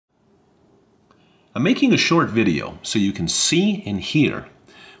I'm making a short video so you can see and hear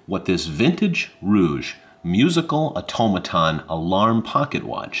what this vintage Reuge musical automaton alarm pocket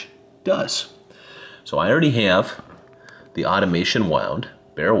watch does. So I already have the automation wound.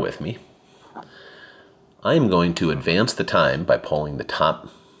 Bear with me. I am going to advance the time by pulling the top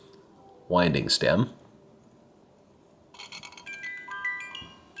winding stem.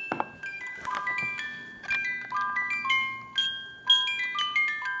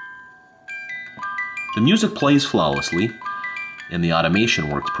 The music plays flawlessly, and the automation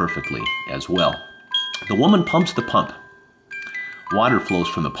works perfectly as well. The woman pumps the pump. Water flows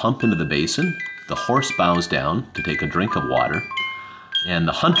from the pump into the basin. The horse bows down to take a drink of water, and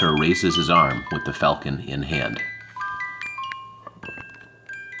the hunter raises his arm with the falcon in hand.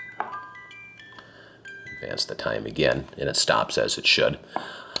 Advance the time again, and it stops as it should.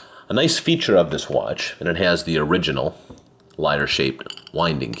 A nice feature of this watch, and it has the original lighter-shaped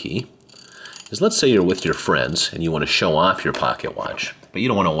winding key, is let's say you're with your friends and you want to show off your pocket watch, but you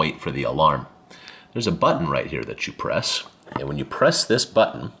don't want to wait for the alarm. There's a button right here that you press, and when you press this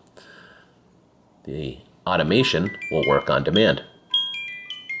button, the automation will work on demand.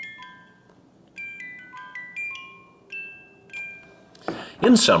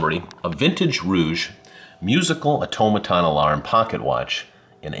 In summary, a vintage Reuge musical automaton alarm pocket watch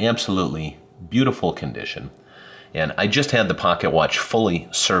in absolutely beautiful condition. And I just had the pocket watch fully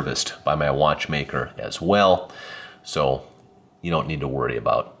serviced by my watchmaker as well, so you don't need to worry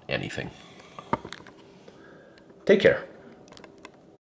about anything. Take care.